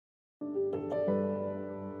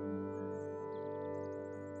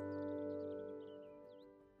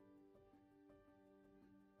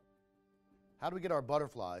How do we get our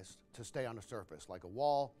butterflies to stay on the surface, like a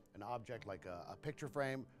wall, an object like a picture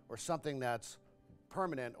frame, or something that's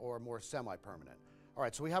permanent or more semi-permanent? All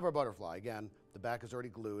right, so we have our butterfly. Again, the back is already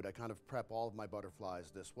glued. I kind of prep all of my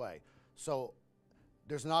butterflies this way. So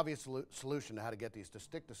there's an obvious solution to how to get these to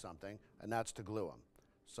stick to something, and that's to glue them.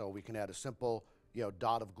 So we can add a simple,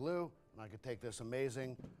 dot of glue, and I could take this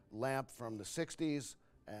amazing lamp from the 60s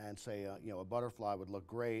and say, a butterfly would look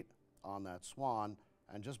great on that swan,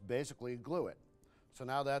 and just basically glue it. So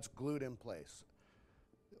now that's glued in place.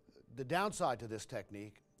 The downside to this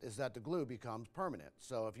technique is that the glue becomes permanent.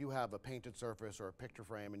 So if you have a painted surface or a picture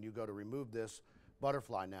frame and you go to remove this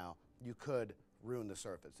butterfly now, you could ruin the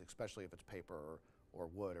surface, especially if it's paper or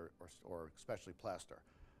wood or especially plaster.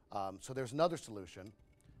 So there's another solution,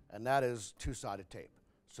 and that is two-sided tape.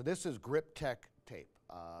 So this is Grip Tech tape.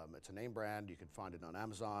 It's a name brand. You can find it on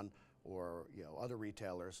Amazon or other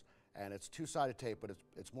retailers. And it's two-sided tape, but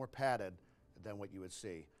it's more padded than what you would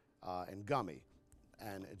see, and gummy.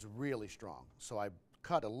 And it's really strong. So I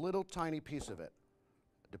cut a little tiny piece of it,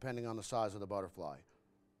 depending on the size of the butterfly.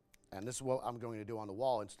 And this is what I'm going to do on the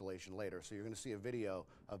wall installation later. So you're going to see a video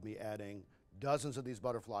of me adding dozens of these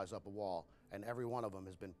butterflies up a wall, and every one of them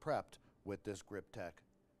has been prepped with this Grip Tech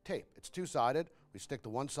tape. It's two-sided. We stick the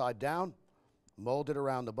one side down, mold it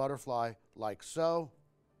around the butterfly like so,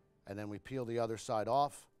 and then we peel the other side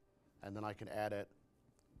off, and then I can add it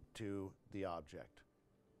to the object,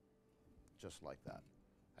 just like that.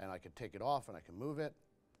 And I can take it off and I can move it.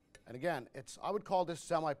 And again, I would call this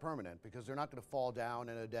semi-permanent because they're not going to fall down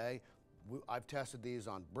in a day. I've tested these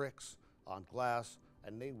on bricks, on glass,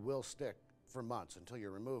 and they will stick for months until you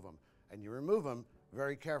remove them. And you remove them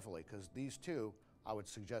very carefully because these two, I would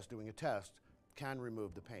suggest doing a test, can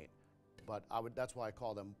remove the paint. But that's why I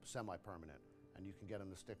call them semi-permanent. And you can get them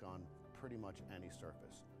to stick on pretty much any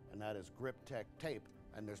surface. And that is Grip Tech tape,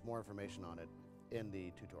 and there's more information on it in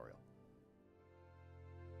the tutorial.